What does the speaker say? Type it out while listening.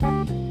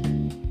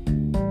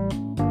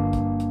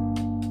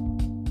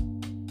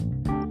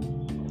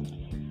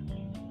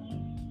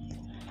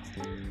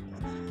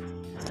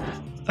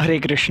हरे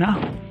कृष्णा।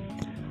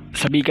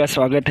 सभी का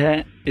स्वागत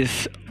है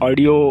इस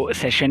ऑडियो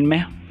सेशन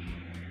में।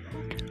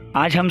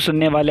 आज हम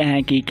सुनने वाले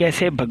हैं कि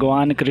कैसे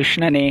भगवान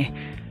कृष्ण ने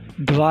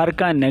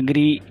द्वारका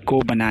नगरी को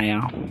बनाया।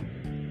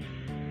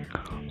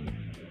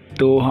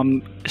 तो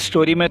हम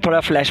स्टोरी में थोड़ा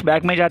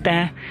फ्लैशबैक में जाते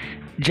हैं।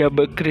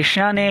 जब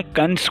कृष्णा ने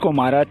कंस को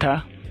मारा था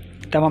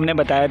तब हमने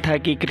बताया था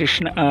कि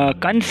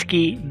कंस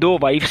की 2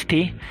 वाइफ्स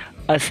थी,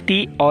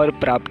 अस्ति और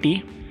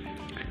प्राप्ति,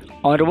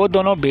 और वो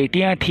दोनों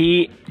बेटियां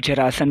थी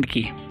जरासंध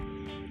की।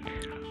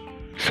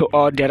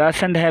 और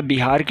जरासंध है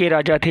बिहार के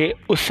राजा थे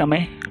उस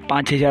समय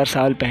 5000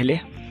 साल पहले।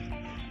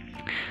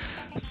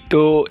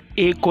 तो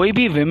कोई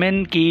भी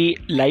विमेन की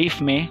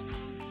लाइफ में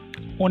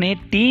उन्हें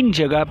 3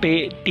 जगह पे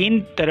 3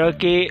 तरह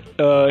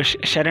के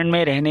शरण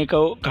में रहने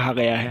को कहा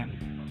गया है।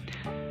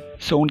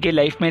 उनके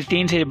लाइफ में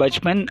 3 से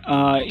बचपन,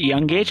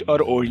 यंग एज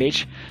और ओल्ड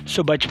एज।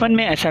 बचपन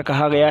में ऐसा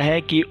कहा गया है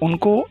कि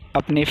उनको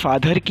अपने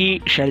फादर की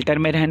शेल्टर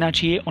में रहना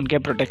चाहिए, उनके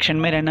प्रोटेक्शन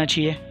में रहना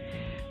चाहिए।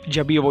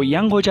 जब ये वो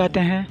यंग हो जाते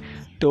हैं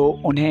तो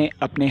उन्हें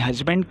अपने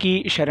हस्बैंड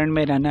की शरण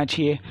में रहना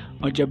चाहिए,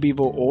 और जब भी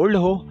वो ओल्ड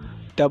हो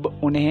तब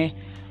उन्हें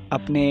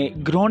अपने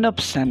ग्रोन अप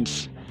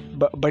सन्स,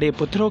 बड़े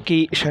पुत्रों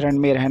की शरण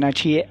में रहना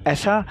चाहिए।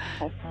 ऐसा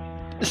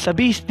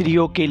सभी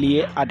स्त्रियों के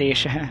लिए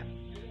आदेश है।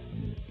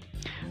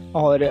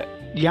 और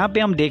यहाँ पे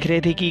हम देख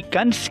रहे थे कि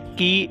कंस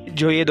की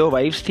जो ये 2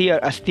 वाइफ्स थी, और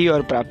अस्ति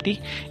और प्राप्ति,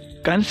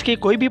 कंस के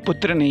कोई भी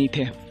पुत्र नहीं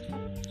थे।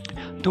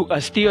 तो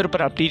अस्ति और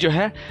प्राप्ति जो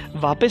है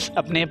वापस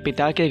अपने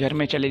पिता के घर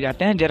में चले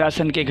जाते हैं,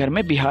 जरासंध के घर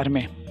में बिहार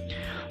में।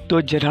 तो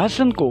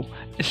जरासंध को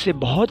इससे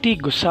बहुत ही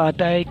गुस्सा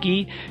आता है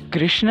कि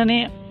कृष्ण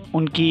ने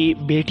उनकी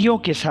बेटियों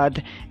के साथ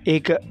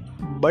एक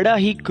बड़ा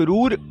ही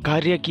क्रूर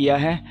कार्य किया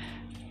है,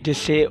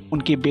 जिससे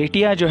उनकी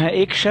बेटियां जो है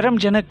एक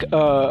शर्मजनक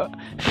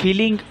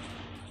फीलिंग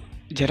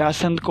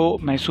जरासंध को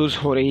महसूस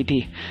हो रही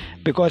थी।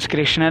 बिकॉज़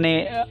कृष्ण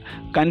ने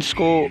कंस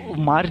को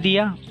मार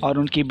दिया और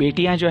उनकी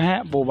बेटियां जो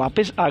हैं वो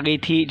वापस आ गई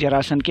थी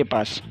जरासंध के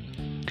पास।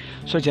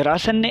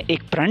 जरासंध ने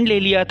एक प्रण ले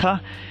लिया था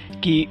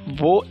कि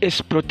वो इस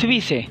पृथ्वी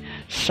से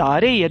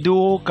सारे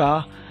यदुओं का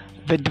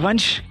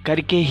विध्वंस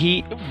करके ही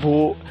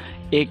वो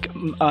एक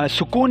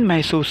सुकून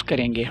महसूस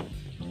करेंगे।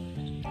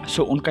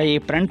 उनका ये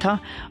प्रण था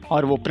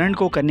और वो प्रण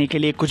को करने के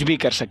लिए कुछ भी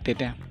कर सकते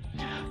थे।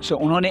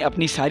 उन्होंने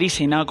अपनी सारी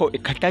सेना को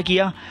इकट्ठा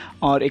किया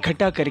और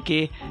इकट्ठा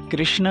करके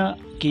कृष्ण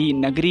की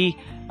नगरी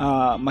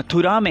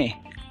मथुरा में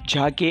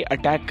जाके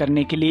अटैक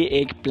करने के लिए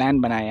एक प्लान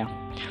बनाया।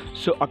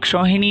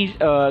 अक्षौहिणी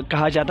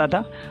कहा जाता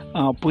था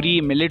पूरी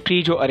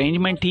मिलिट्री जो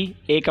अरेंजमेंट थी,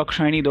 1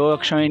 अक्षौहिणी 2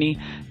 अक्षौहिणी,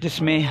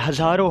 जिसमें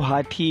हज़ारों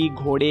हाथी,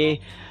 घोड़े,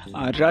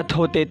 रथ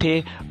होते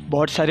थे,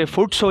 बहुत सारे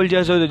फुट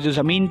सोल्जर्स जो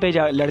ज़मीन पे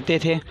लड़ते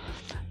थे।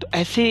 तो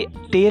ऐसे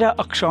 13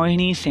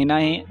 अक्षौहिणी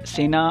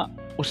सेना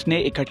उसने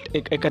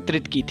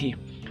एकत्रित की थी।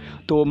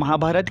 तो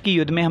महाभारत की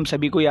युद्ध में हम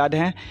सभी को याद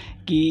है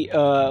कि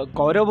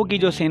कौरवों की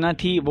जो सेना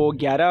थी वो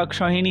 11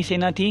 अक्षौहिणी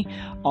सेना थी,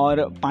 और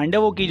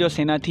पांडवों की जो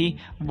सेना थी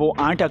वो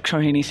 8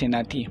 अक्षौहिणी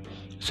सेना थी।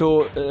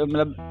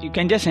 मतलब यू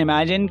कैन जस्ट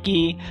इमेजिन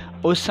कि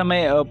उस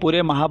समय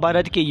पूरे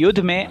महाभारत के युद्ध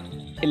में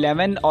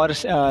 11 और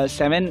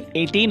 7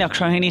 18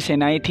 अक्षौहिणी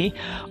सेनाएं थी,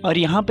 और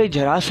यहाँ पे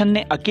जरासंध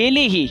ने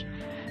अकेले ही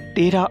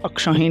 13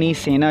 अक्षौहिणी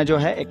सेना जो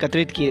है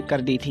एकत्रित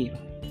कर दी थी,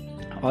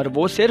 और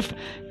वो सिर्फ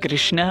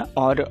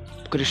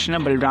कृष्ण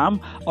बलराम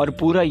और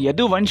पूरा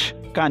यदुवंश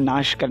का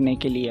नाश करने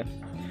के लिए।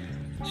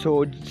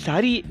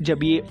 सारी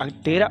जब ये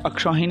 13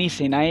 अक्षौहिणी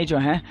सेनाएं जो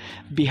हैं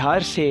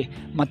बिहार से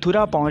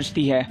मथुरा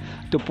पहुंचती है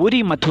तो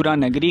पूरी मथुरा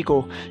नगरी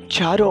को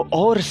चारों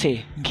ओर से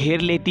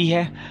घेर लेती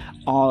है।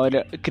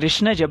 और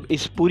कृष्ण जब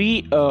इस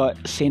पूरी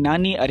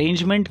सेनानी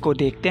अरेंजमेंट को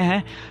देखते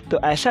हैं तो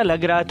ऐसा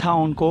लग रहा था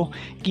उनको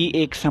कि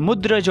एक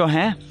समुद्र जो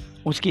है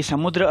उसकी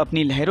समुद्र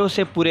अपनी लहरों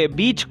से पूरे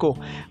बीच को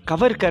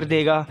कवर कर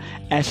देगा,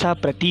 ऐसा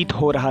प्रतीत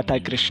हो रहा था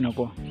कृष्ण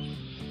को।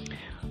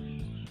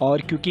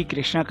 और क्योंकि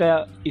कृष्ण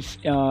का इस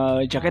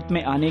जगत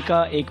में आने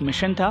का एक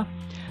मिशन था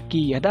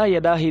कि यदा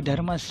यदा ही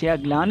धर्मस्य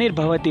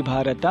ग्लानिर्भवति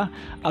भारत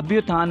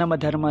अभ्युत्थानम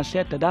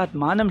धर्मस्य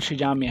तदात्मानं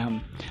सृजाम्यहम्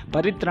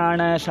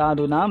परित्राणाय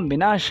साधूनां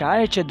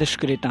विनाशाय च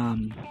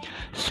दुष्कृताम्।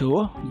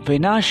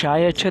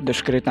 विनाशाय च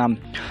दुष्कृताम्।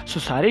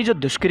 सारे जो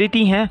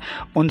दुष्कृति हैं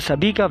उन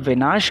सभी का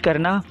विनाश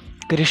करना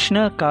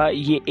कृष्ण का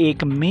ये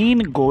एक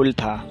मेन गोल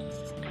था।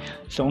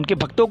 उनके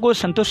भक्तों को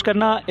संतुष्ट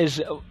करना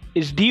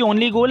is the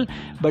only goal.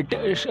 But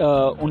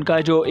उनका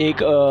जो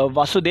एक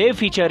वासुदेव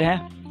फीचर है,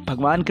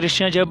 भगवान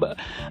कृष्ण जब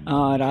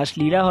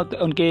रासलीला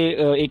उनके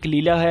एक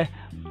लीला है,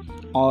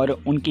 और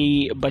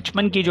उनकी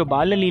बचपन की जो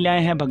बाल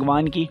लीलाएं हैं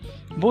भगवान की,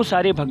 वो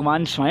सारे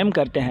भगवान स्वयं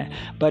करते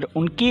हैं। पर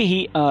उनके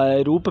ही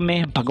रूप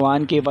में,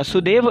 भगवान के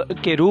वसुदेव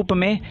के रूप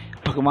में,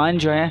 भगवान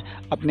जो है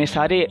अपने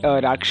सारे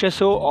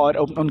राक्षसों और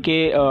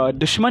उनके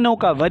दुश्मनों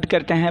का वध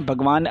करते हैं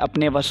भगवान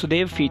अपने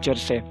वसुदेव फीचर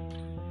से।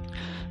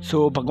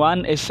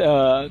 भगवान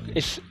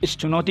इस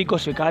चुनौती को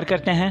स्वीकार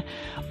करते हैं,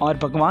 और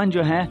भगवान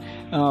जो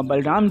हैं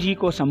बलराम जी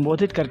को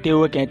संबोधित करते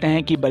हुए कहते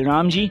हैं कि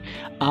बलराम जी,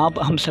 आप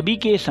हम सभी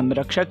के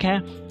संरक्षक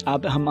हैं,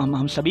 आप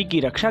हम सभी की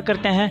रक्षा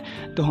करते हैं।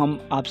 तो हम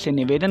आपसे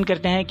निवेदन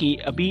करते हैं कि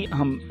अभी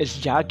हम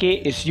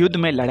इस युद्ध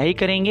में लड़ाई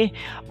करेंगे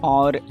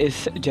और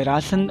इस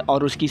जरासंध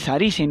और उसकी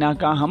सारी सेना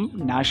का हम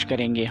नाश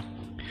करेंगे।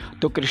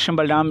 तो कृष्ण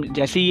बलराम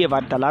जैसे ही ये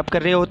वार्तालाप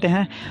कर रहे होते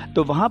हैं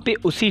तो वहाँ पे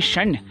उसी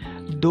क्षण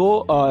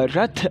दो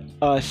रथ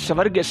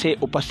स्वर्ग से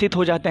उपस्थित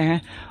हो जाते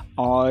हैं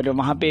और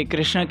वहाँ पे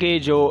कृष्ण के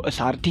जो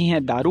सारथी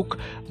हैं दारुक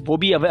वो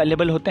भी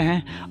अवेलेबल होते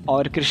हैं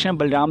और कृष्ण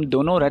बलराम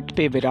दोनों रथ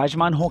पे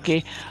विराजमान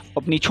होके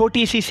अपनी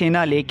छोटी सी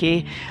सेना लेके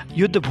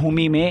युद्ध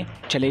भूमि में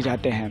चले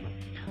जाते हैं।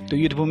 तो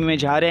युद्ध भूमि में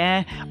जा रहे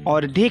हैं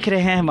और देख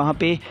रहे हैं वहाँ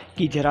पे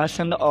कि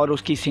जरासंध और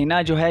उसकी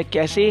सेना जो है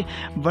कैसे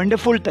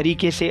वंडरफुल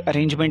तरीके से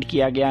अरेंजमेंट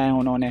किया गया है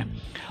उन्होंने।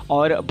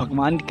 और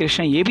भगवान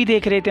कृष्ण ये भी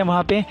देख रहे थे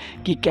वहाँ पे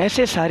कि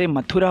कैसे सारे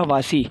मथुरा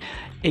वासी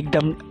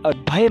एकदम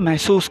भय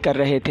महसूस कर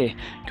रहे थे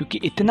क्योंकि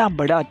इतना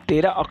बड़ा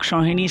 13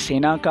 अक्षौहिणी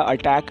सेना का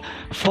अटैक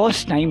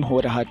फर्स्ट टाइम हो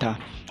रहा था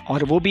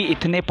और वो भी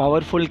इतने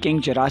पावरफुल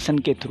किंग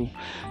जरासंध के थ्रू।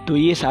 तो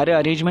ये सारे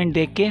अरेंजमेंट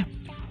देख के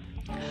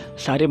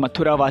सारे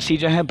मथुरा वासी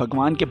जो हैं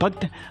भगवान के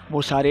भक्त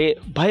वो सारे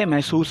भय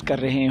महसूस कर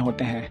रहे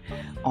होते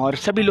हैं और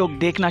सभी लोग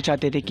देखना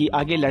चाहते थे कि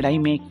आगे लड़ाई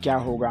में क्या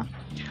होगा।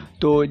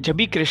 तो जब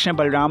भी कृष्ण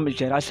बलराम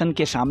जरासंध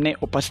के सामने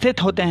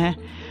उपस्थित होते हैं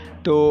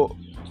तो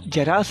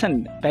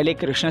जरासंध पहले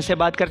कृष्ण से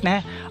बात करते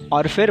हैं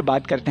और फिर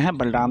बात करते हैं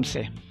बलराम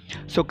से।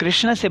 सो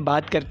कृष्ण से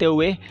बात करते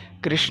हुए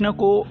कृष्ण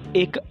को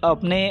एक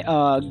अपने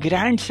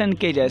ग्रैंडसन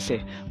के जैसे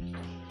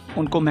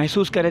उनको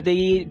महसूस कर रहे थे।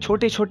 ये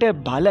छोटे छोटे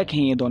बालक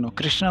हैं ये दोनों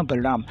कृष्ण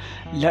बलराम,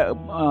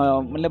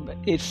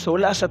 मतलब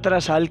 16-17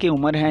 साल की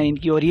उम्र है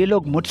इनकी और ये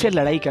लोग मुझसे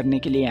लड़ाई करने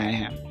के लिए आए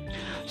हैं।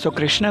 सो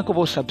कृष्ण को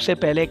वो सबसे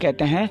पहले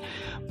कहते हैं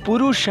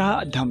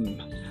पुरुषाधम।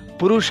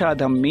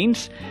 पुरुषाधम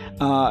मीन्स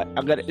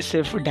अगर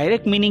सिर्फ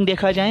डायरेक्ट मीनिंग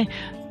देखा जाए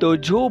तो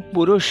जो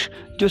पुरुष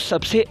जो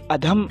सबसे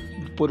अधम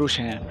पुरुष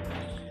हैं।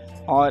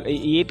 और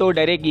ये तो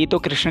डायरेक्ट ये तो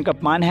कृष्ण का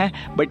अपमान है,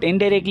 बट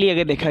इनडायरेक्टली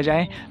अगर देखा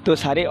जाए तो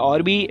सारे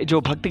और भी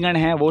जो भक्तगण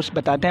हैं वो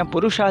बताते हैं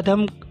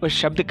पुरुषाधम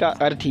शब्द का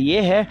अर्थ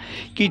ये है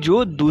कि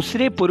जो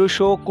दूसरे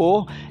पुरुषों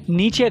को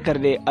नीचे कर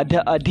दे,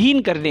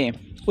 अधीन कर दे,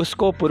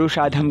 उसको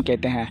पुरुषाधम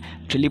कहते हैं।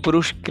 एक्चुअली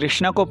पुरुष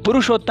कृष्ण को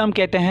पुरुषोत्तम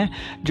कहते हैं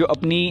जो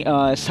अपनी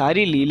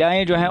सारी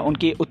लीलाएं जो हैं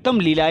उनकी उत्तम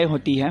लीलाएं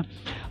होती हैं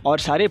और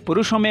सारे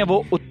पुरुषों में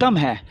वो उत्तम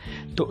है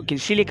तो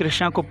इसीलिए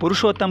कृष्ण को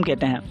पुरुषोत्तम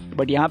कहते हैं।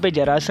 बट यहाँ पे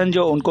जरासंध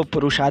जो उनको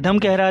पुरुषाधम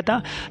कह रहा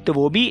था तो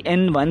वो भी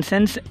इन वन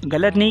सेंस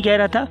गलत नहीं कह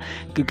रहा था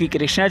क्योंकि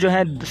कृष्ण जो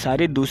है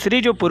सारे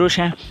दूसरे जो पुरुष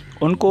हैं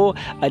उनको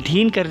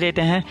अधीन कर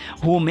देते हैं।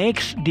 Who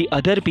makes the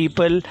other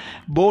people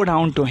bow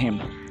down to him,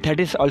 that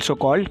is also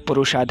called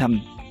पुरुषाधम।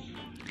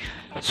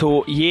 सो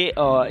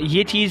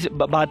ये चीज़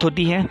बात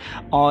होती है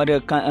और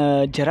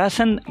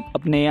जरासंध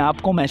अपने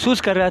आप को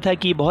महसूस कर रहा था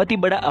कि बहुत ही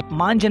बड़ा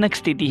अपमानजनक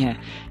स्थिति है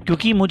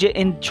क्योंकि मुझे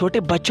इन छोटे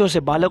बच्चों से,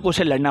 बालकों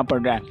से लड़ना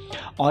पड़ रहा है।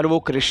 और वो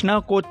कृष्ण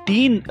को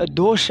 3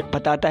 दोष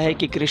बताता है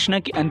कि कृष्ण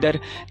के अंदर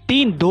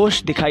 3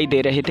 दोष दिखाई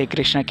दे रहे थे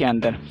कृष्ण के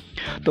अंदर।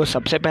 तो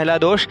सबसे पहला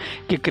दोष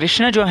कि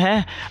कृष्ण जो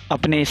है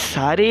अपने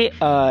सारे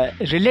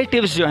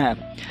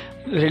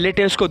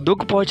रिलेटिव्स को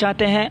दुख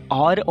पहुंचाते हैं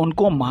और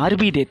उनको मार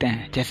भी देते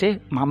हैं, जैसे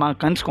मामा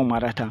कंस को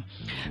मारा था।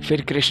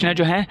 फिर कृष्ण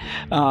जो है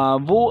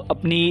वो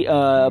अपनी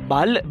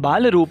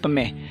बाल रूप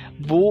में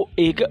वो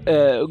एक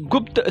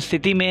गुप्त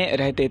स्थिति में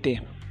रहते थे।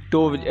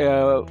 तो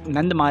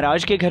नंद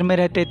महाराज के घर में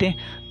रहते थे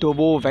तो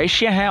वो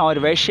वैश्य हैं और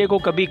वैश्य को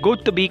कभी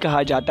गुप्त भी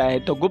कहा जाता है,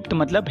 तो गुप्त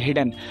मतलब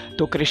हिडन।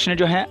 तो कृष्ण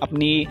जो है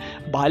अपनी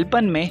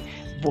बालपन में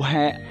वो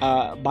है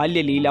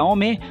बाल्य लीलाओं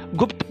में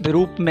गुप्त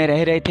रूप में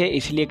रह रहे थे,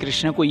 इसलिए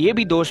कृष्ण को ये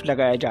भी दोष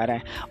लगाया जा रहा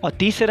है। और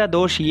तीसरा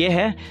दोष ये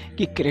है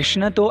कि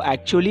कृष्ण तो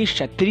एक्चुअली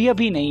क्षत्रिय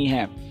भी नहीं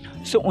है।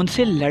 सो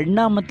उनसे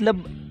लड़ना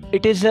मतलब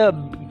it is a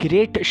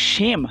great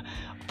shame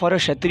for a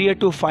Kshatriya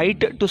to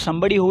fight to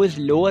somebody who is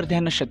lower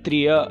than a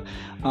Kshatriya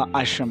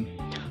ashram.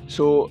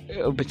 So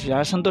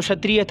Jarasandh तो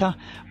क्षत्रिय था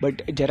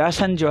बट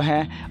जरासंध जो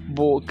है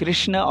वो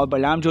कृष्ण और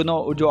बलराम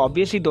जो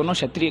ऑब्वियसली दोनों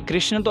क्षत्रिय,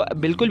 कृष्ण तो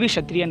बिल्कुल भी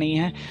क्षत्रिय नहीं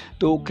है,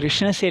 तो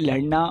कृष्ण से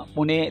लड़ना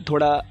उन्हें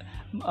थोड़ा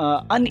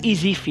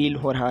अनईजी फील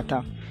हो रहा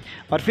था।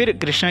 और फिर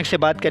कृष्ण से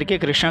बात करके,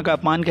 कृष्ण का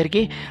अपमान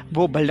करके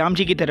वो बलराम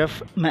जी की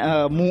तरफ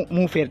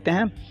मुंह फेरते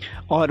हैं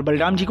और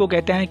बलराम जी को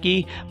कहते हैं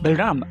कि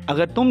बलराम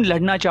अगर तुम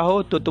लड़ना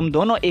चाहो तो तुम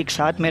दोनों एक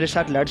साथ मेरे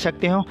साथ लड़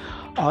सकते हो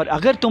और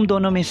अगर तुम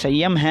दोनों में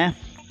संयम है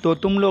तो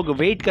तुम लोग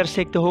वेट कर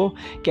सकते हो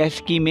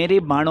कैसे कि मेरे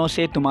बाणों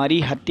से तुम्हारी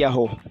हत्या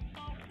हो।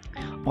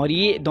 और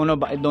ये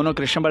दोनों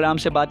कृष्ण बलराम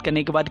से बात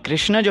करने के बाद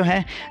कृष्ण जो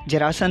है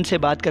जरासंध से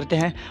बात करते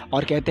हैं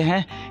और कहते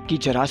हैं कि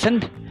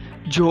जरासंध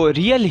जो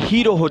रियल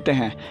हीरो होते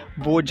हैं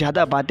वो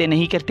ज़्यादा बातें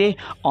नहीं करते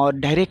और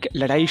डायरेक्ट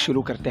लड़ाई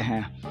शुरू करते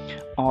हैं।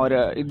 और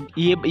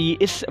ये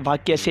इस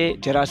वाक्य से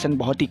जरासंध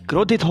बहुत ही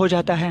क्रोधित हो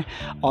जाता है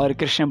और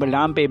कृष्ण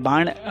बलराम पे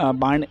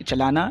बाण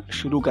चलाना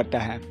शुरू करता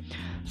है।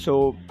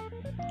 सो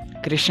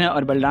कृष्ण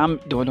और बलराम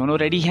दोनों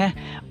रेडी हैं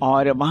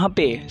और वहाँ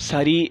पे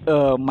सारी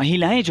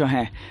महिलाएं जो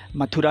हैं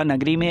मथुरा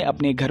नगरी में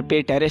अपने घर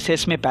पे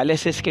टेरेसेस में,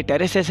 पैलेसेस के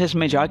टेरेसेस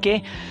में जाके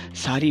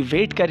सारी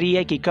वेट कर रही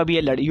है कि कब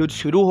ये युद्ध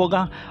शुरू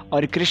होगा।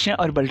 और कृष्ण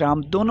और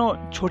बलराम दोनों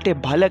छोटे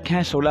बालक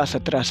हैं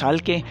 16-17 साल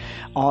के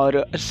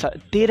और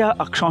 13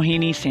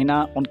 अक्षौहिणी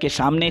सेना उनके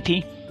सामने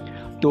थी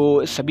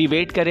तो सभी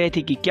वेट कर रहे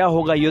थे कि क्या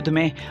होगा युद्ध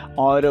में।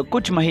 और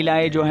कुछ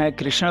महिलाएं जो हैं,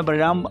 कृष्ण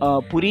बलराम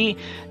पूरी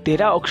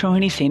 13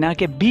 अक्षौहिणी सेना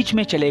के बीच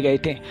में चले गए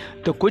थे।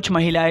 तो कुछ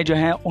महिलाएं जो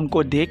हैं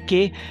उनको देख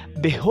के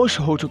बेहोश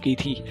हो चुकी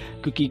थी,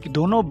 क्योंकि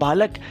दोनों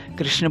बालक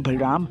कृष्ण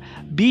बलराम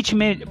बीच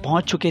में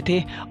पहुंच चुके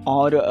थे।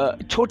 और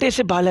छोटे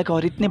से बालक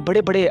और इतने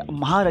बड़े बड़े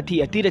महारथी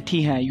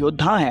अतिरथी हैं,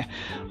 योद्धा हैं,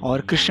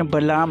 और कृष्ण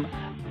बलराम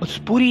उस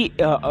पूरी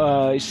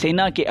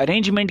सेना के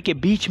अरेंजमेंट के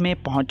बीच में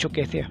पहुंच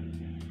चुके थे।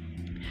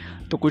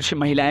 तो कुछ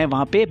महिलाएं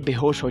वहाँ पे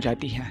बेहोश हो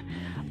जाती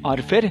हैं।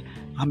 और फिर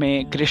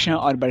हमें कृष्ण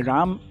और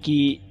बलराम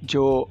की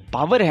जो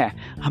पावर है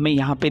हमें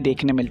यहाँ पे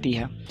देखने मिलती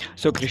है।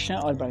 सो कृष्ण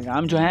और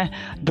बलराम जो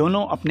हैं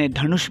दोनों अपने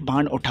धनुष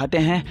बाण उठाते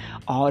हैं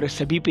और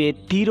सभी पे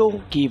तीरों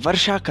की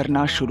वर्षा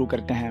करना शुरू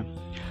करते हैं।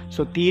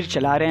 सो तीर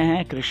चला रहे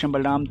हैं, कृष्ण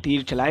बलराम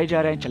तीर चलाए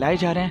जा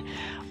रहे हैं।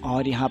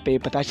 और यहाँ पे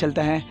पता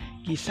चलता है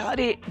कि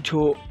सारे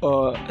जो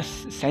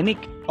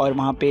सैनिक और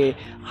वहाँ पे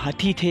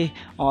हाथी थे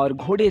और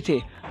घोड़े थे,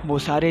 वो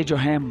सारे जो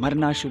हैं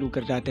मरना शुरू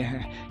कर जाते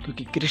हैं,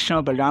 क्योंकि कृष्ण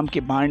और बलराम के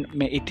बाण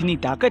में इतनी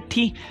ताकत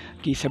थी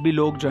कि सभी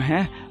लोग जो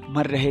हैं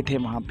मर रहे थे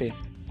वहाँ पे।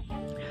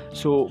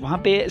 सो वहाँ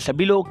पे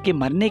सभी लोग के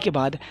मरने के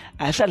बाद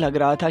ऐसा लग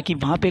रहा था कि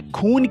वहाँ पे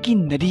खून की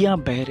नदियाँ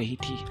बह रही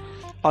थी।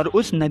 और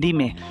उस नदी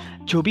में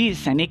जो भी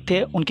सैनिक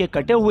थे उनके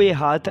कटे हुए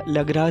हाथ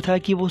लग रहा था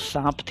कि वो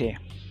सांप थे,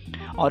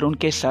 और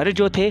उनके सर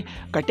जो थे,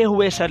 कटे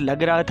हुए सर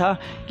लग रहा था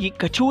कि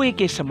कछुए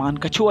के समान,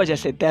 कछुआ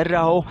जैसे तैर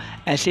रहा हो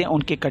ऐसे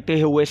उनके कटे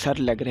हुए सर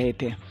लग रहे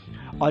थे।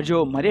 और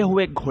जो मरे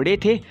हुए घोड़े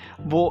थे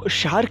वो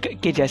शार्क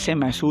के जैसे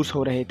महसूस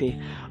हो रहे थे।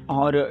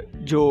 और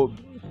जो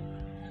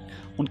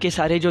उनके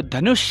सारे जो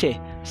धनुष थे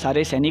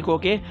सारे सैनिकों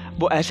के,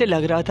 वो ऐसे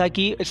लग रहा था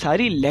कि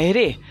सारी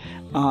लहरें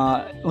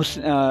उस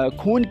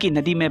खून की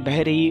नदी में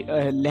बह रही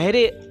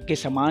लहरें के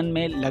समान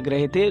में लग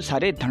रहे थे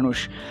सारे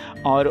धनुष।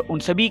 और उन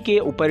सभी के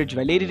ऊपर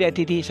ज्वेलरी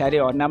रहती थी, सारे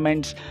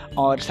ऑर्नामेंट्स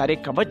और सारे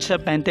कवच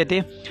सब पहनते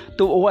थे।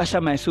 तो वो ऐसा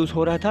महसूस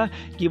हो रहा था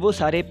कि वो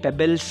सारे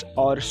पेबल्स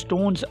और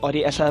स्टोन्स और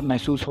ये ऐसा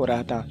महसूस हो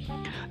रहा था।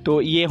 तो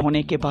ये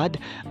होने के बाद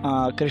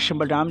कृष्ण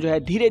बलराम जो है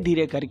धीरे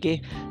धीरे करके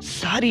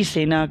सारी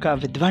सेना का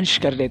विध्वंस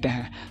कर देते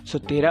हैं। सो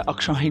 13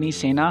 अक्षौहिणी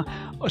सेना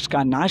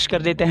उसका नाश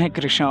कर देते हैं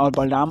कृष्ण और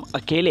बलराम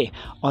अकेले।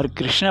 और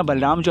कृष्ण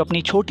बलराम जो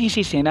अपनी छोटी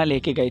सी सेना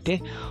लेके गए थे,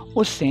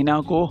 उस सेना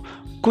को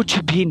कुछ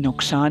भी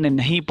नुकसान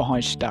नहीं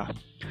पहुंचता।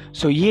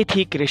 सो ये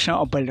थी कृष्ण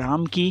और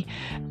बलराम की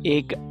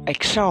एक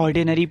एक्स्ट्रा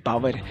ऑर्डिनरी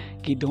पावर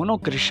कि दोनों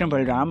कृष्ण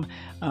बलराम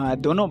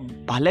दोनों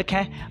बालक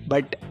हैं,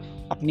 बट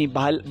अपनी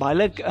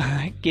बालक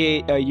के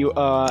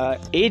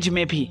एज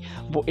में भी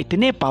वो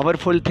इतने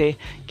पावरफुल थे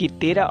कि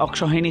 13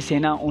 अक्षौहिणी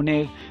सेना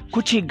उन्हें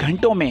कुछ ही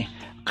घंटों में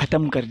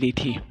ख़त्म कर दी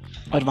थी।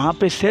 और वहाँ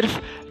पे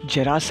सिर्फ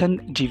जरासंध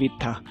जीवित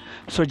था।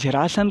 सो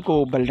जरासंध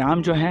को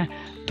बलराम जो हैं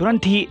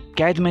तुरंत ही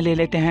कैद में ले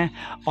लेते हैं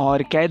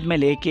और कैद में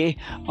लेके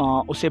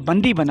उसे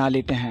बंदी बना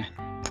लेते हैं।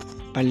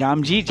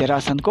 बलराम जी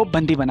जरासंध को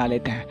बंदी बना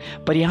लेते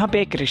हैं। पर यहाँ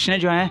पे कृष्ण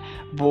जो हैं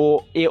वो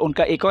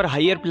उनका एक और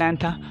हायर प्लान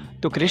था।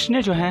 तो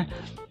कृष्ण जो हैं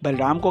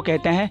बलराम को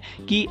कहते हैं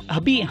कि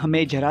अभी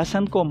हमें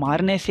जरासंध को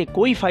मारने से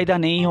कोई फ़ायदा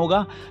नहीं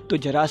होगा, तो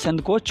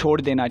जरासंध को छोड़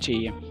देना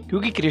चाहिए,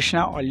 क्योंकि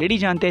कृष्णा ऑलरेडी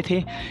जानते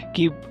थे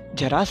कि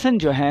जरासंध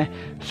जो है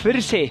फिर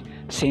से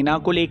सेना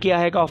को लेके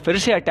आएगा और फिर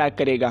से अटैक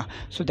करेगा।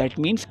 सो दैट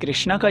मीन्स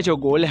कृष्णा का जो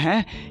गोल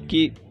है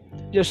कि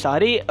जो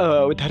सारे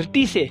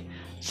धरती से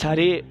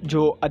सारे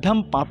जो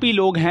अधम पापी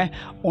लोग हैं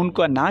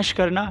उनका नाश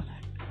करना,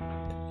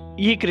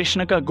 ये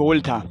कृष्ण का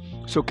गोल था।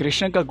 सो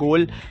कृष्ण का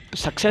गोल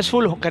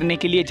सक्सेसफुल करने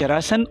के लिए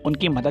जरासंध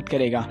उनकी मदद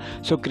करेगा।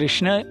 सो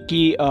कृष्ण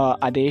की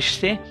आदेश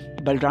से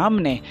बलराम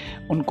ने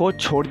उनको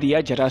छोड़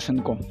दिया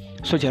जरासंध को।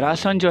 सो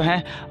जरासंध जो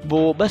है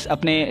वो बस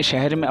अपने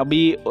शहर में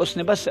अभी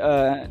उसने बस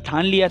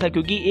ठान लिया था,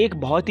 क्योंकि एक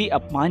बहुत ही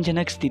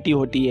अपमानजनक स्थिति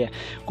होती है।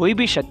 कोई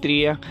भी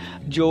क्षत्रिय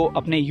जो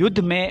अपने युद्ध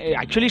में,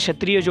 एक्चुअली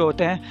क्षत्रिय जो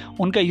होते हैं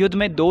उनका युद्ध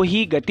में 2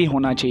 ही गति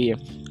होना चाहिए,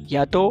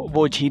 या तो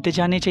वो जीत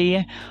जाने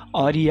चाहिए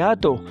और या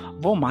तो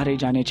वो मारे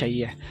जाने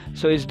चाहिए।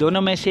 सो इस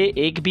दोनों में से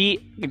एक भी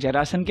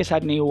जरासंध के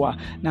साथ नहीं हुआ,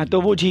 ना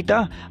तो वो जीता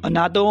और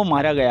ना तो वो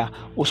मारा गया,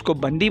 उसको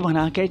बंदी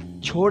बना के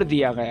छोड़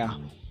दिया गया।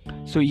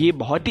 सो ये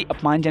बहुत ही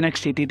अपमानजनक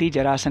स्थिति थी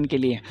जरासंध के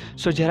लिए।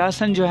 सो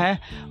जरासंध जो है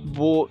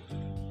वो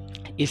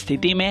इस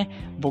स्थिति में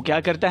वो क्या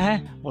करता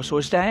है, वो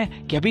सोचता है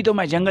कि अभी तो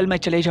मैं जंगल में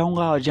चले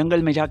जाऊंगा और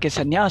जंगल में जाके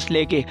संन्यास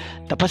लेके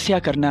तपस्या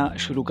करना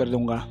शुरू कर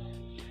दूंगा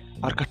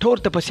और कठोर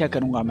तपस्या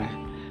करूंगा मैं।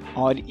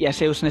 और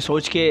ऐसे उसने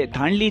सोच के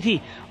ठान ली थी।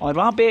 और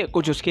वहाँ पे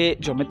कुछ उसके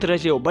जो मित्र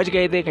थे वो बच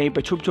गए थे, कहीं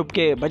पे छुप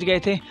के बच गए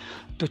थे।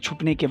 तो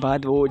छुपने के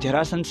बाद वो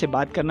जरासंध से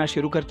बात करना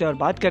शुरू करते हैं और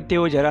बात करते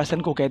हुए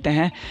जरासंध को कहते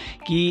हैं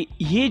कि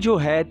ये जो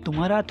है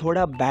तुम्हारा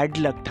थोड़ा बैड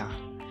लक था,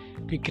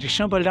 कि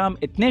कृष्ण बलराम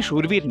इतने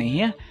शूरवीर नहीं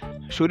है,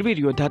 शूरवीर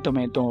योद्धा तो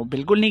मैं तो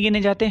बिल्कुल नहीं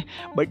गिने जाते,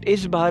 बट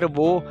इस बार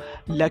वो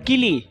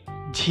लकीली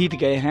जीत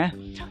गए हैं।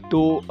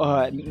 तो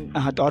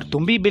और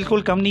तुम भी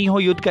बिल्कुल कम नहीं हो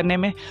युद्ध करने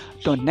में।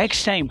 तो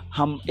नेक्स्ट टाइम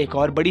हम एक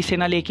और बड़ी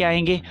सेना लेके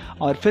आएंगे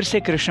और फिर से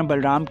कृष्ण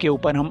बलराम के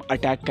ऊपर हम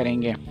अटैक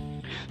करेंगे।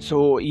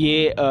 सो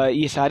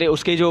ये सारे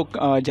उसके जो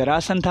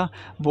जरासंध था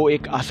वो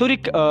एक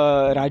आसुरिक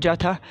राजा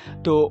था,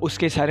 तो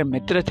उसके सारे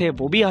मित्र थे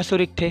वो भी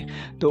आसुरिक थे।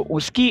 तो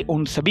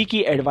उन सभी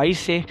की एडवाइस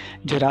से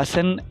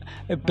जरासंध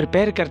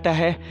प्रिपेयर करता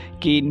है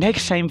कि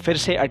नेक्स्ट टाइम फिर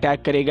से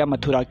अटैक करेगा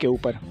मथुरा के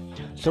ऊपर।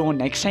 सो वो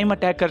नेक्स्ट टाइम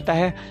अटैक करता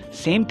है,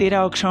 सेम 13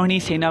 अक्षौहिणी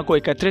सेना को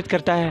एकत्रित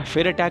करता है,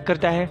 फिर अटैक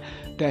करता है।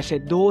 तो ऐसे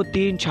 2,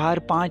 3, 4,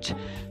 5,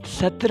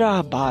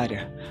 17 बार,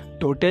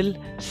 टोटल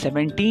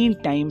 17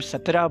 टाइम्स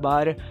 17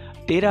 बार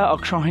 13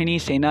 अक्षौहिणी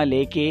सेना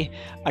लेके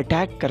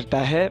अटैक करता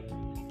है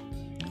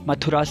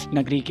मथुरा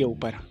नगरी के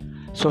ऊपर।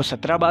 सो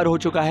 17 बार हो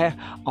चुका है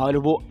और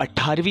वो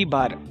 18वीं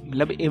बार,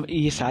 मतलब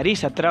ये सारी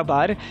 17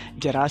 बार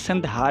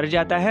जरासंध हार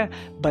जाता है,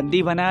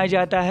 बंदी बनाया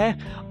जाता है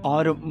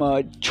और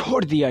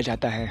छोड़ दिया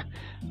जाता है,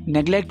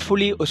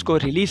 नेग्लेक्टफुली उसको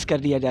रिलीज़ कर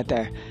दिया जाता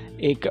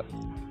है।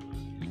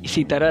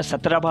 इसी तरह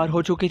 17 बार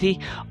हो चुकी थी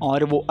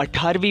और वो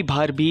 18वीं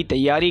बार भी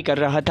तैयारी कर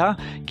रहा था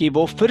कि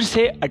वो फिर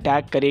से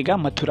अटैक करेगा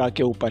मथुरा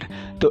के ऊपर।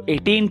 तो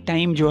 18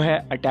 टाइम जो है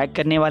अटैक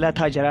करने वाला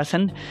था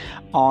जरासंध।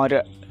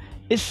 और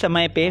इस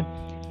समय पे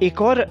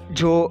एक और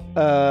जो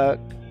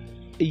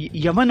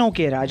यवनों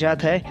के राजा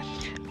थे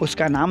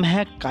उसका नाम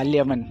है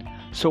काल्यवन।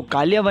 सो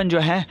काल्यवन जो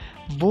है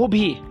वो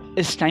भी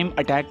इस टाइम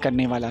अटैक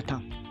करने वाला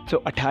था। सो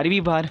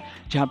 18वीं बार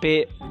जहाँ पे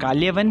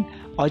काल्यवन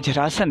और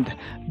जरासंध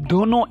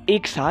दोनों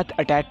एक साथ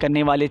अटैक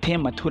करने वाले थे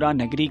मथुरा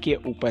नगरी के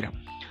ऊपर।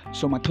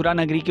 सो मथुरा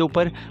नगरी के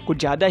ऊपर कुछ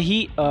ज़्यादा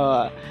ही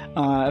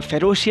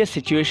फेरोशियस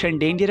सिचुएशन,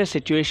 डेंजरस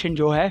सिचुएशन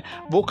जो है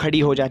वो खड़ी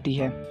हो जाती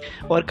है।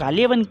 और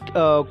काल्यवन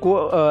को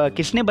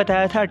किसने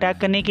बताया था अटैक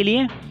करने के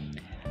लिए?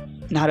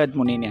 नारद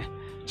मुनि ने।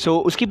 सो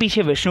उसके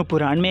पीछे विष्णु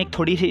पुराण में एक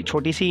थोड़ी सी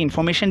छोटी सी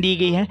इन्फॉर्मेशन दी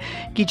गई है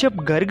कि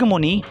जब गर्ग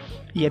मुनि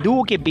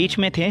यदुओं के बीच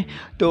में थे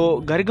तो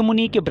गर्ग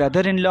मुनि के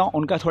ब्रदर इन लॉ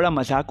उनका थोड़ा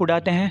मजाक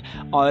उड़ाते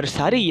हैं और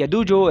सारे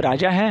यदु जो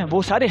राजा हैं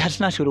वो सारे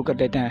हंसना शुरू कर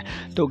देते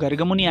हैं। तो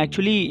गर्ग मुनि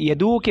एक्चुअली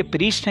यदुओं के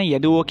प्रीस्ट हैं,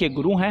 यदुओं के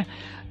गुरु हैं।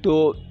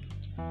 तो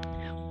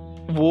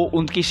वो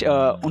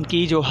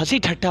उनकी जो हंसी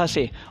ठट्ठा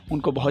से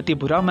उनको बहुत ही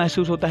बुरा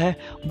महसूस होता है,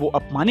 वो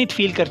अपमानित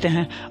फील करते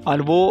हैं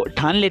और वो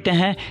ठान लेते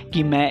हैं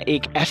कि मैं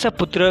एक ऐसा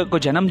पुत्र को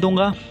जन्म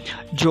दूंगा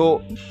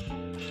जो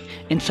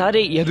इन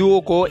सारे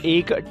यदुओं को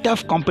एक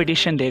टफ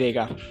कंपटीशन दे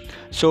देगा।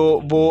 सो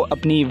वो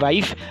अपनी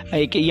वाइफ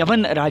एक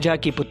यवन राजा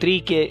की पुत्री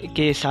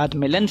के साथ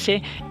मिलन से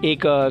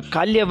एक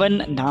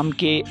काल्यवन नाम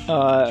के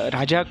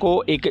राजा को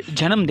एक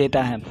जन्म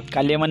देता है।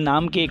 काल्यवन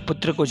नाम के एक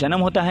पुत्र को जन्म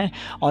होता है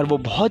और वो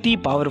बहुत ही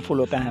पावरफुल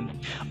होता है।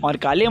 और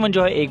काल्यवन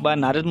जो है एक बार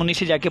नारद मुनि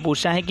से जाके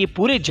पूछता है कि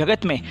पूरे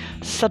जगत में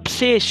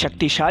सबसे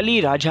शक्तिशाली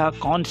राजा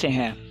कौन से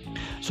हैं।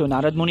 सो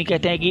नारद मुनि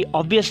कहते हैं कि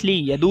ऑब्वियसली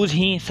यदूज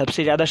ही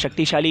सबसे ज़्यादा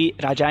शक्तिशाली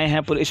राजाएं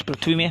हैं इस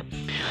पृथ्वी में।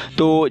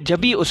 तो जब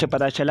भी उसे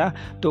पता चला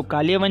तो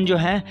काल्यवन जो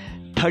है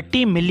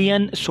 30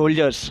 मिलियन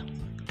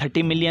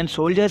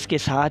सोल्जर्स के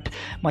साथ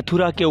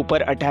मथुरा के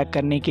ऊपर अटैक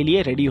करने के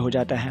लिए रेडी हो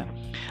जाता है।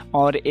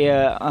 और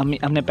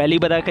हमने पहले ही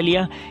बता कर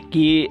लिया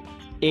कि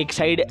एक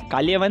साइड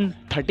काल्यवन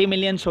 30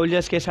 मिलियन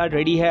सोल्जर्स के साथ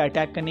रेडी है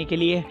अटैक करने के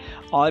लिए,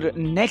 और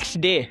नेक्स्ट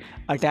डे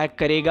अटैक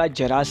करेगा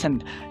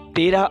जरासंध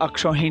 13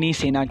 अक्षौहिणी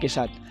सेना के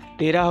साथ।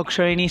 13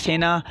 अक्षौहिणी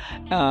सेना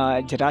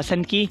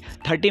जरासंध की,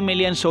 30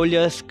 मिलियन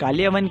सोल्जर्स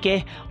काल्यवन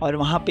के, और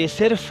वहाँ पे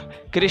सिर्फ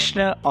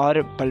कृष्ण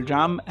और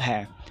बलराम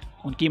है।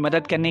 उनकी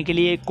मदद करने के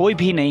लिए कोई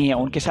भी नहीं है।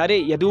 उनके सारे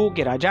यदुओं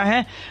के राजा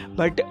हैं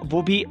बट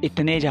वो भी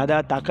इतने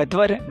ज़्यादा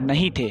ताकतवर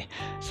नहीं थे।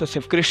 सो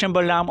सिर्फ कृष्ण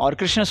बलराम, और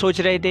कृष्ण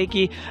सोच रहे थे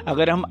कि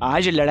अगर हम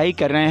आज लड़ाई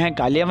कर रहे हैं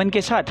काल्यवन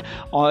के साथ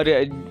और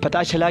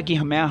पता चला कि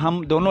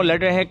हम दोनों लड़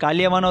रहे हैं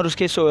काल्यवन और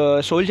उसके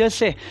सोल्जर्स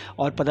से,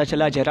 और पता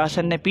चला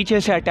जरासंध ने पीछे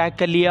से अटैक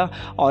कर लिया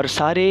और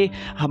सारे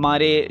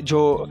हमारे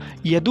जो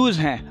यदुज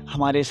हैं,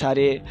 हमारे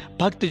सारे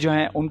भक्त जो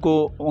हैं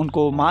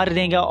उनको मार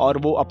देगा और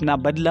वो अपना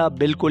बदला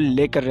बिल्कुल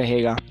लेकर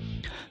रहेगा।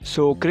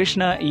 सो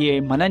कृष्ण ये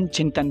मनन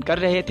चिंतन कर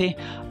रहे थे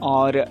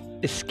और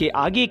इसके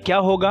आगे क्या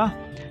होगा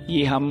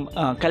ये हम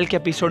कल के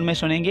एपिसोड में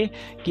सुनेंगे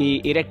कि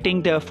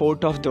erecting the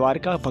fort of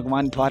Dwarka,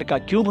 भगवान द्वारका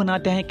क्यों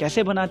बनाते हैं,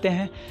 कैसे बनाते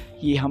हैं,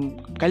 ये हम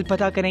कल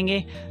पता करेंगे।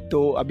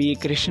 तो अभी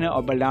कृष्ण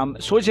और बलराम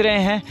सोच रहे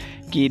हैं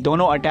कि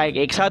दोनों अटैक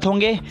एक साथ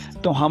होंगे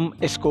तो हम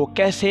इसको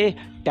कैसे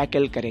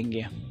टैकल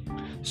करेंगे।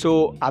 सो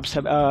आप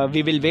सब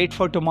we will wait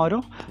for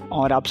tomorrow.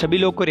 और आप सभी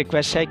लोग को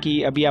रिक्वेस्ट है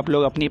कि अभी आप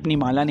लोग अपनी अपनी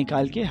माला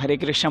निकाल के हरे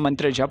कृष्ण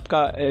मंत्र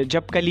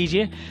जप कर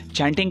लीजिए,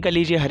 चैंटिंग कर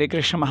लीजिए हरे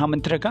कृष्ण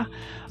महामंत्र का,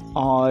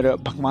 और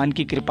भगवान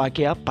की कृपा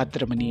के आप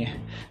पात्र बनिए।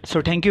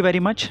 So thank you very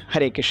much.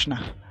 Hare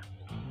Krishna.